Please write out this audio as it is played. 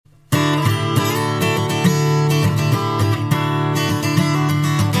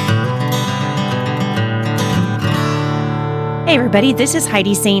Hey everybody, this is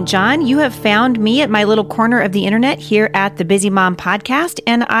Heidi St. John. You have found me at my little corner of the internet here at the Busy Mom Podcast,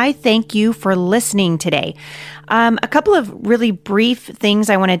 and I thank you for listening today. A couple of really brief things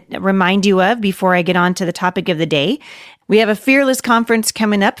I want to remind you of before I get on to the topic of the day. We have a Fearless Conference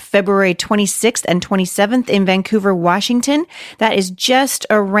coming up February 26th and 27th in Vancouver, Washington. That is just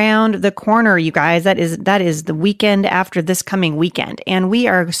around the corner, you guys. That is the weekend after this coming weekend. And we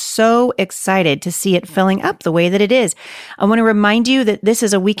are so excited to see it filling up the way that it is. I want to remind you that this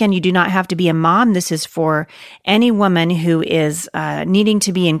is a weekend you do not have to be a mom. This is for any woman who is needing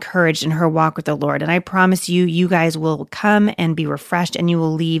to be encouraged in her walk with the Lord. And I promise you, you guys will come and be refreshed and you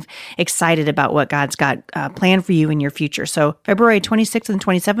will leave excited about what God's got planned for you in your future. So February 26th and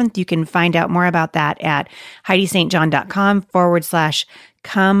 27th, you can find out more about that at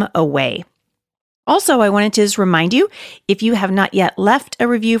HeidiSt.John.com/come away. Also, I wanted to just remind you, if you have not yet left a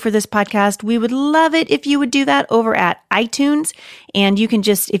review for this podcast, we would love it if you would do that over at iTunes. And you can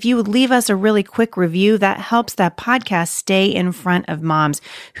just, if you would leave us a really quick review, that helps that podcast stay in front of moms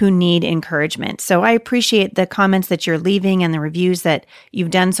who need encouragement. So I appreciate the comments that you're leaving and the reviews that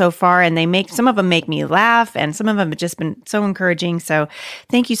you've done so far. And some of them make me laugh, and some of them have just been so encouraging. So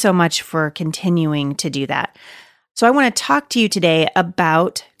thank you so much for continuing to do that. So I want to talk to you today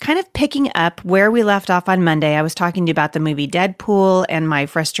about kind of picking up where we left off on Monday. I was talking to you about the movie Deadpool and my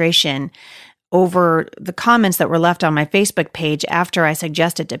frustration over the comments that were left on my Facebook page after I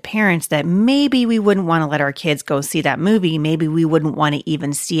suggested to parents that maybe we wouldn't want to let our kids go see that movie. Maybe we wouldn't want to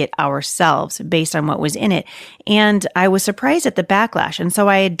even see it ourselves based on what was in it. And I was surprised at the backlash. And so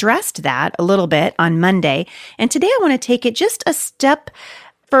I addressed that a little bit on Monday. And today I want to take it just a step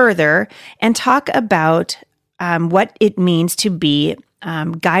further and talk about what it means to be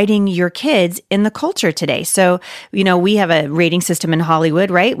guiding your kids in the culture today. So, we have a rating system in Hollywood,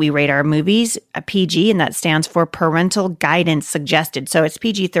 right? We rate our movies a PG, and that stands for parental guidance suggested. So it's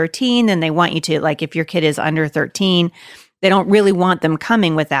PG-13, and they want you to, like, if your kid is under 13, they don't really want them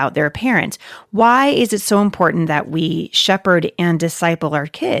coming without their parents. Why is it so important that we shepherd and disciple our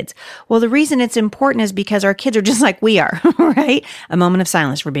kids? Well, the reason it's important is because our kids are just like we are, right? A moment of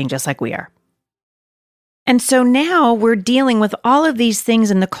silence for being just like we are. And so now we're dealing with all of these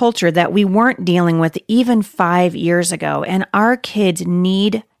things in the culture that we weren't dealing with even 5 years ago. And our kids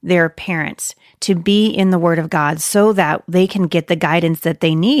need their parents to be in the Word of God so that they can get the guidance that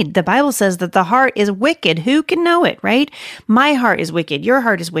they need. The Bible says that the heart is wicked. Who can know it, right? My heart is wicked. Your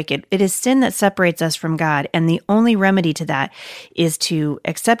heart is wicked. It is sin that separates us from God. And the only remedy to that is to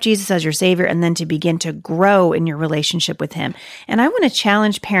accept Jesus as your Savior and then to begin to grow in your relationship with Him. And I want to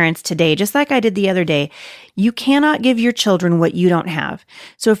challenge parents today, just like I did the other day. You cannot give your children what you don't have.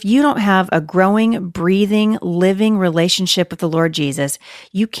 So if you don't have a growing, breathing, living relationship with the Lord Jesus,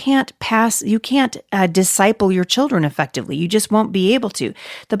 you can't disciple your children effectively. You just won't be able to.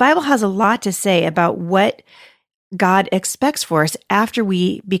 The Bible has a lot to say about what God expects for us after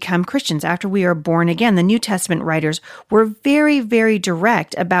we become Christians, after we are born again. The New Testament writers were very, very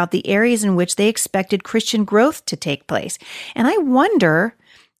direct about the areas in which they expected Christian growth to take place. And I wonder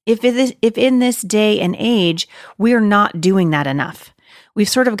if in this day and age, we're not doing that enough. We've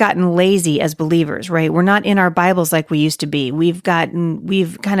sort of gotten lazy as believers, right? We're not in our Bibles like we used to be. We've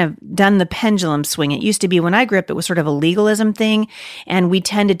kind of done the pendulum swing. It used to be when I grew up, it was sort of a legalism thing, and we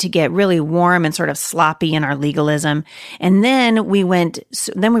tended to get really warm and sort of sloppy in our legalism. And then we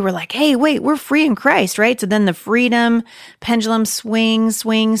were like, hey, wait, we're free in Christ, right? So then the freedom pendulum swing,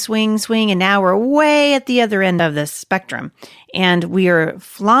 and now we're way at the other end of the spectrum. And we are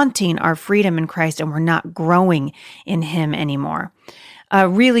flaunting our freedom in Christ, and we're not growing in Him anymore. A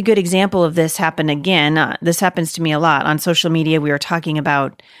really good example of this happened again. This happens to me a lot on social media. We were talking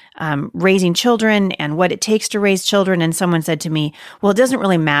about raising children and what it takes to raise children. And someone said to me, well, it doesn't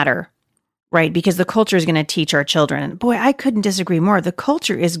really matter, right? Because the culture is going to teach our children. And boy, I couldn't disagree more. The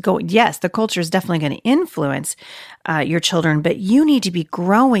culture is the culture is definitely going to influence your children, but you need to be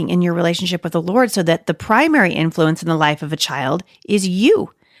growing in your relationship with the Lord so that the primary influence in the life of a child is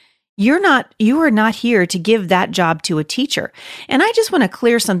you. You are not here to give that job to a teacher. And I just want to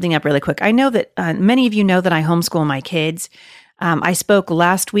clear something up really quick. I know that many of you know that I homeschool my kids. I spoke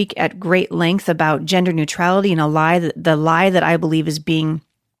last week at great length about gender neutrality and the lie that I believe is being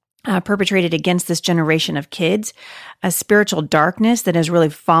perpetrated against this generation of kids, a spiritual darkness that has really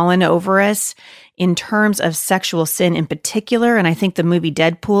fallen over us in terms of sexual sin in particular. And I think the movie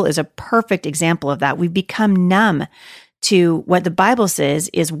Deadpool is a perfect example of that. We've become numb to what the Bible says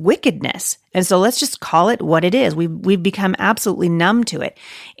is wickedness. And so let's just call it what it is. We've become absolutely numb to it.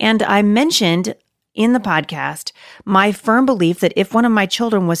 And I mentioned in the podcast my firm belief that if one of my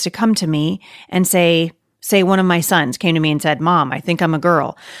children was to come to me and say, say one of my sons came to me and said, "Mom, I think I'm a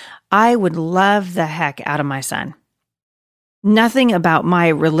girl," I would love the heck out of my son. Nothing about my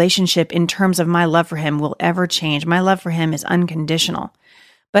relationship in terms of my love for him will ever change. My love for him is unconditional.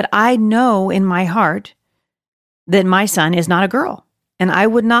 But I know in my heart that my son is not a girl. And I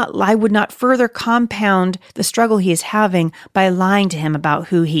would not further compound the struggle he is having by lying to him about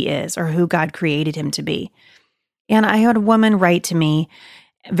who he is or who God created him to be. And I had a woman write to me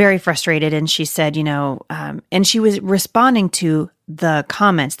very frustrated, and she said, and she was responding to the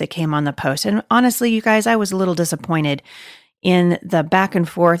comments that came on the post. And honestly, you guys, I was a little disappointed in the back and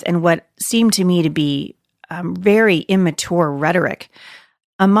forth and what seemed to me to be very immature rhetoric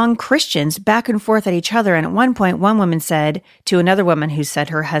among Christians back and forth at each other. And at one point, one woman said to another woman who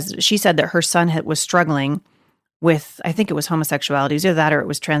said she said that her son was struggling with, I think it was homosexuality, either that or it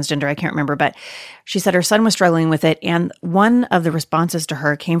was transgender, I can't remember, but she said her son was struggling with it. And one of the responses to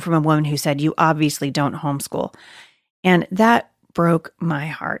her came from a woman who said, "You obviously don't homeschool." And that broke my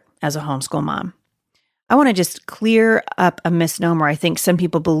heart as a homeschool mom. I want to just clear up a misnomer I think some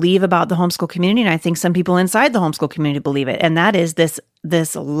people believe about the homeschool community, and I think some people inside the homeschool community believe it, and that is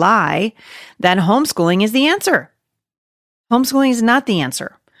this lie that homeschooling is the answer. Homeschooling is not the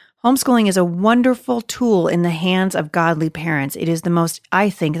answer. Homeschooling is a wonderful tool in the hands of godly parents. It is the most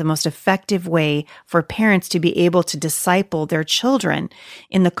effective way for parents to be able to disciple their children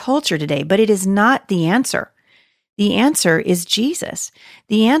in the culture today, but it is not the answer. The answer is Jesus.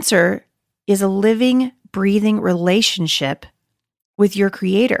 The answer is a living, breathing relationship with your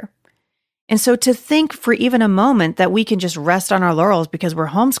Creator. And so to think for even a moment that we can just rest on our laurels because we're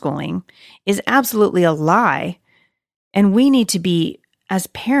homeschooling is absolutely a lie. And we need to be, as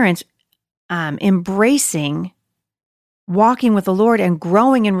parents, embracing walking with the Lord and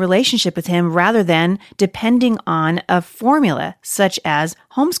growing in relationship with Him rather than depending on a formula such as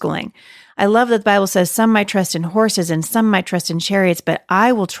homeschooling. I love that the Bible says some might trust in horses and some might trust in chariots, but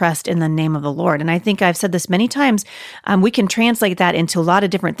I will trust in the name of the Lord. And I think I've said this many times. We can translate that into a lot of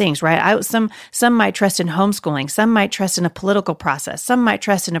different things, right? Some might trust in homeschooling. Some might trust in a political process. Some might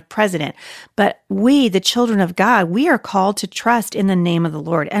trust in a president. But we, the children of God, we are called to trust in the name of the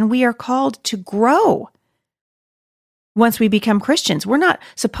Lord, and we are called to grow. Once we become Christians, we're not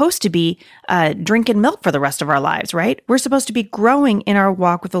supposed to be drinking milk for the rest of our lives, right? We're supposed to be growing in our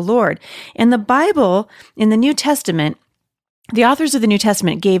walk with the Lord. And the Bible, in the New Testament, the authors of the New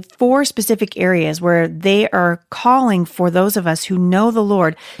Testament gave 4 specific areas where they are calling for those of us who know the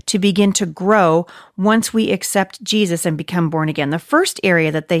Lord to begin to grow once we accept Jesus and become born again. The first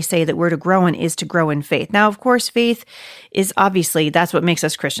area that they say that we're to grow in is to grow in faith. Now, of course, faith is obviously, that's what makes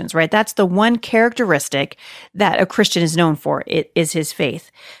us Christians, right? That's the one characteristic that a Christian is known for. It is his faith.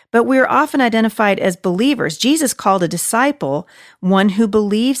 But we're often identified as believers. Jesus called a disciple one who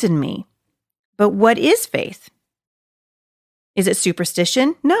believes in me. But what is faith? Is it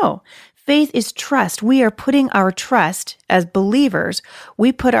superstition? No. Faith is trust. We are putting our trust, as believers,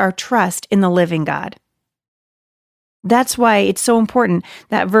 we put our trust in the living God. That's why it's so important,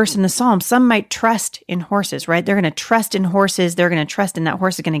 that verse in the Psalm, some might trust in horses, right? They're going to trust in horses. They're going to trust in that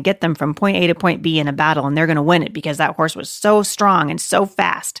horse is going to get them from point A to point B in a battle, and they're going to win it because that horse was so strong and so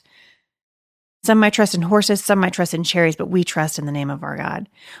fast. Some might trust in horses, some might trust in chariots, but we trust in the name of our God.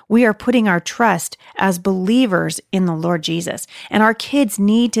 We are putting our trust as believers in the Lord Jesus. And our kids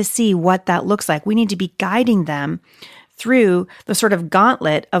need to see what that looks like. We need to be guiding them through the sort of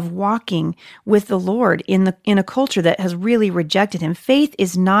gauntlet of walking with the Lord in a culture that has really rejected Him. Faith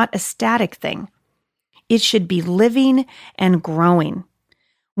is not a static thing. It should be living and growing.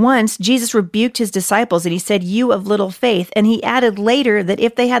 Once, Jesus rebuked His disciples and He said, "You of little faith." And He added later that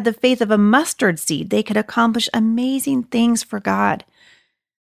if they had the faith of a mustard seed, they could accomplish amazing things for God.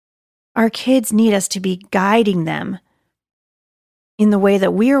 Our kids need us to be guiding them in the way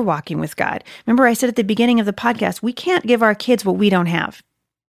that we are walking with God. Remember, I said at the beginning of the podcast, we can't give our kids what we don't have.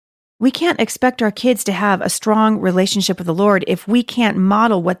 We can't expect our kids to have a strong relationship with the Lord if we can't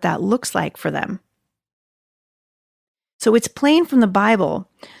model what that looks like for them. So it's plain from the Bible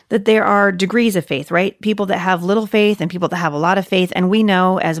that there are degrees of faith, right? People that have little faith and people that have a lot of faith. And we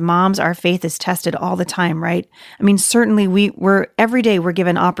know as moms, our faith is tested all the time, right? I mean, certainly we're every day we're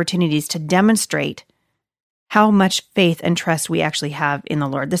given opportunities to demonstrate how much faith and trust we actually have in the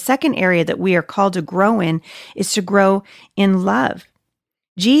Lord. The second area that we are called to grow in is to grow in love.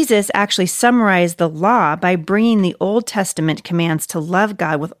 Jesus actually summarized the law by bringing the Old Testament commands to love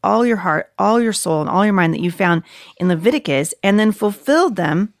God with all your heart, all your soul, and all your mind that you found in Leviticus, and then fulfilled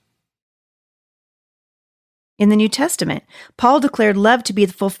them in the New Testament. Paul declared love to be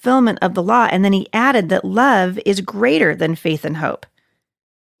the fulfillment of the law, and then he added that love is greater than faith and hope.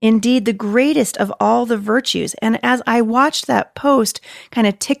 Indeed, the greatest of all the virtues. And as I watched that post kind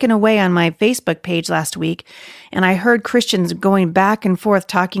of ticking away on my Facebook page last week, and I heard Christians going back and forth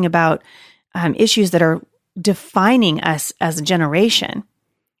talking about issues that are defining us as a generation,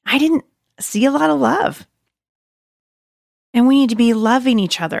 I didn't see a lot of love. And we need to be loving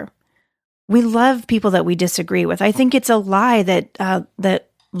each other. We love people that we disagree with. I think it's a lie that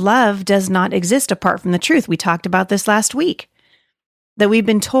love does not exist apart from the truth. We talked about this last week. That we've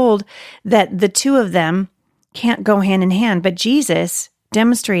been told that the two of them can't go hand in hand, but Jesus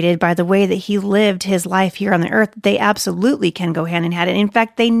demonstrated by the way that he lived his life here on the earth, they absolutely can go hand in hand. And in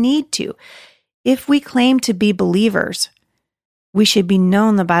fact, they need to. If we claim to be believers, we should be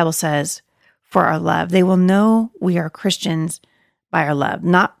known, the Bible says, for our love. They will know we are Christians by our love,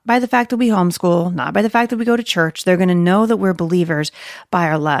 not by the fact that we homeschool, not by the fact that we go to church. They're going to know that we're believers by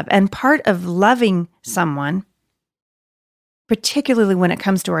our love. And part of loving someone, particularly when it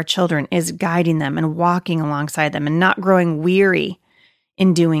comes to our children, is guiding them and walking alongside them and not growing weary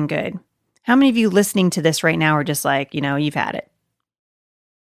in doing good. How many of you listening to this right now are just like, you've had it,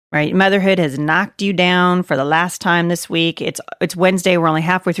 right? Motherhood has knocked you down for the last time this week. It's Wednesday. We're only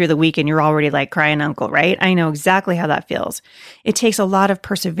halfway through the week and you're already like crying uncle, right? I know exactly how that feels. It takes a lot of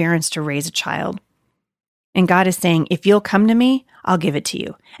perseverance to raise a child. And God is saying, if you'll come to me, I'll give it to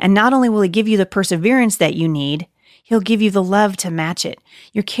you. And not only will he give you the perseverance that you need, he'll give you the love to match it.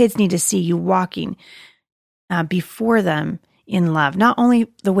 Your kids need to see you walking before them in love, not only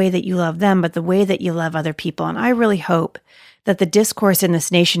the way that you love them, but the way that you love other people. And I really hope that the discourse in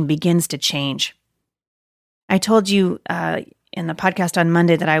this nation begins to change. I told you in the podcast on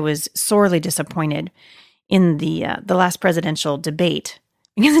Monday that I was sorely disappointed in the last presidential debate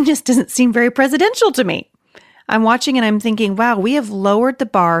because it just doesn't seem very presidential to me. I'm watching and I'm thinking, wow, we have lowered the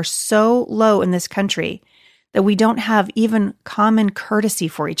bar so low in this country that we don't have even common courtesy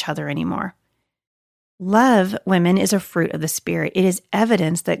for each other anymore. Love, women, is a fruit of the Spirit. It is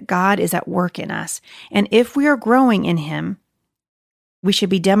evidence that God is at work in us. And if we are growing in him, we should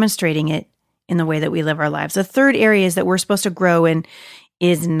be demonstrating it in the way that we live our lives. The third area is that we're supposed to grow in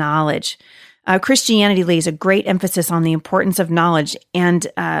is knowledge. Christianity lays a great emphasis on the importance of knowledge. And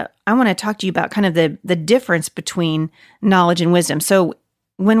I want to talk to you about kind of the difference between knowledge and wisdom. So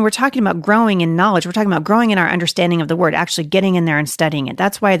when we're talking about growing in knowledge, we're talking about growing in our understanding of the word, actually getting in there and studying it.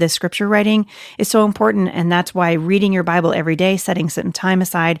 That's why the scripture writing is so important. And that's why reading your Bible every day, setting some time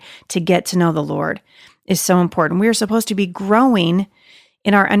aside to get to know the Lord is so important. We are supposed to be growing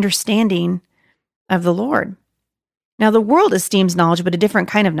in our understanding of the Lord. Now, the world esteems knowledge, but a different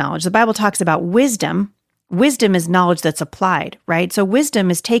kind of knowledge. The Bible talks about wisdom. Wisdom is knowledge that's applied, right? So wisdom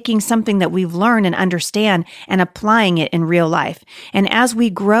is taking something that we've learned and understand and applying it in real life. And as we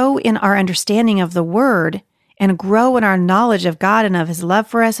grow in our understanding of the word and grow in our knowledge of God and of his love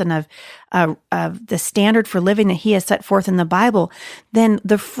for us and of the standard for living that he has set forth in the Bible, then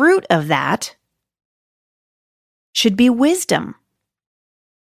the fruit of that should be wisdom.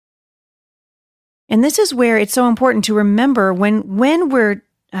 And this is where it's so important to remember when we're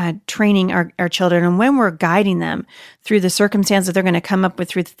training our children and when we're guiding them through the circumstances that they're going to come up with,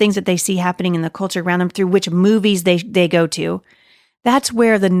 through the things that they see happening in the culture around them, through which movies they go to, that's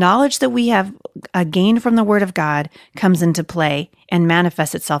where the knowledge that we have gained from the Word of God comes into play and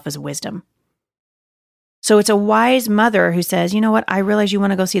manifests itself as wisdom. So it's a wise mother who says, you know what, I realize you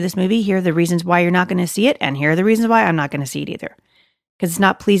want to go see this movie. Here are the reasons why you're not going to see it, and here are the reasons why I'm not going to see it either, because it's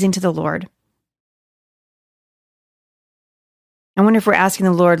not pleasing to the Lord. I wonder if we're asking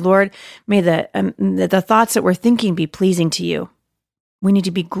the Lord, may the thoughts that we're thinking be pleasing to you. We need to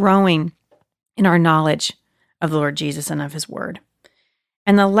be growing in our knowledge of the Lord Jesus and of his word.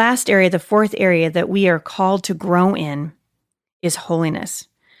 And the last area, the fourth area that we are called to grow in is holiness.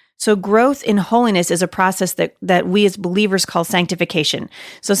 So growth in holiness is a process that we as believers call sanctification.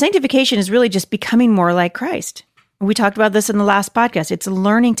 So sanctification is really just becoming more like Christ. We talked about this in the last podcast. It's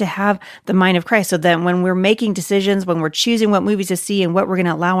learning to have the mind of Christ so that when we're making decisions, when we're choosing what movies to see and what we're going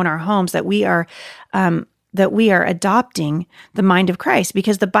to allow in our homes, that we are adopting the mind of Christ,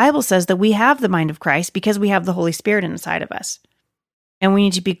 because the Bible says that we have the mind of Christ because we have the Holy Spirit inside of us. And we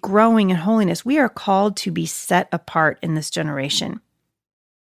need to be growing in holiness. We are called to be set apart in this generation.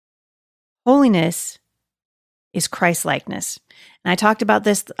 Holiness is Christ-likeness. And I talked about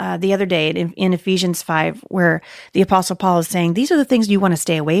this the other day in Ephesians 5, where the Apostle Paul is saying, these are the things you want to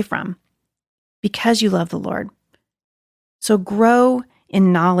stay away from because you love the Lord. So grow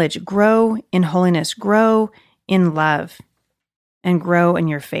in knowledge, grow in holiness, grow in love, and grow in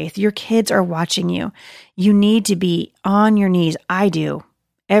your faith. Your kids are watching you. You need to be on your knees. I do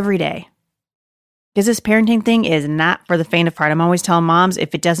every day, Because this parenting thing is not for the faint of heart. I'm always telling moms,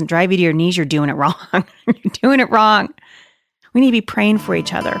 if it doesn't drive you to your knees, you're doing it wrong. You're doing it wrong. We need to be praying for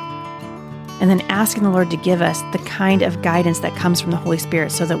each other and then asking the Lord to give us the kind of guidance that comes from the Holy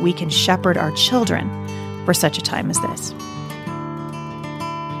Spirit so that we can shepherd our children for such a time as this.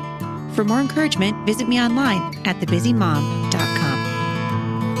 For more encouragement, visit me online at thebusymom.com.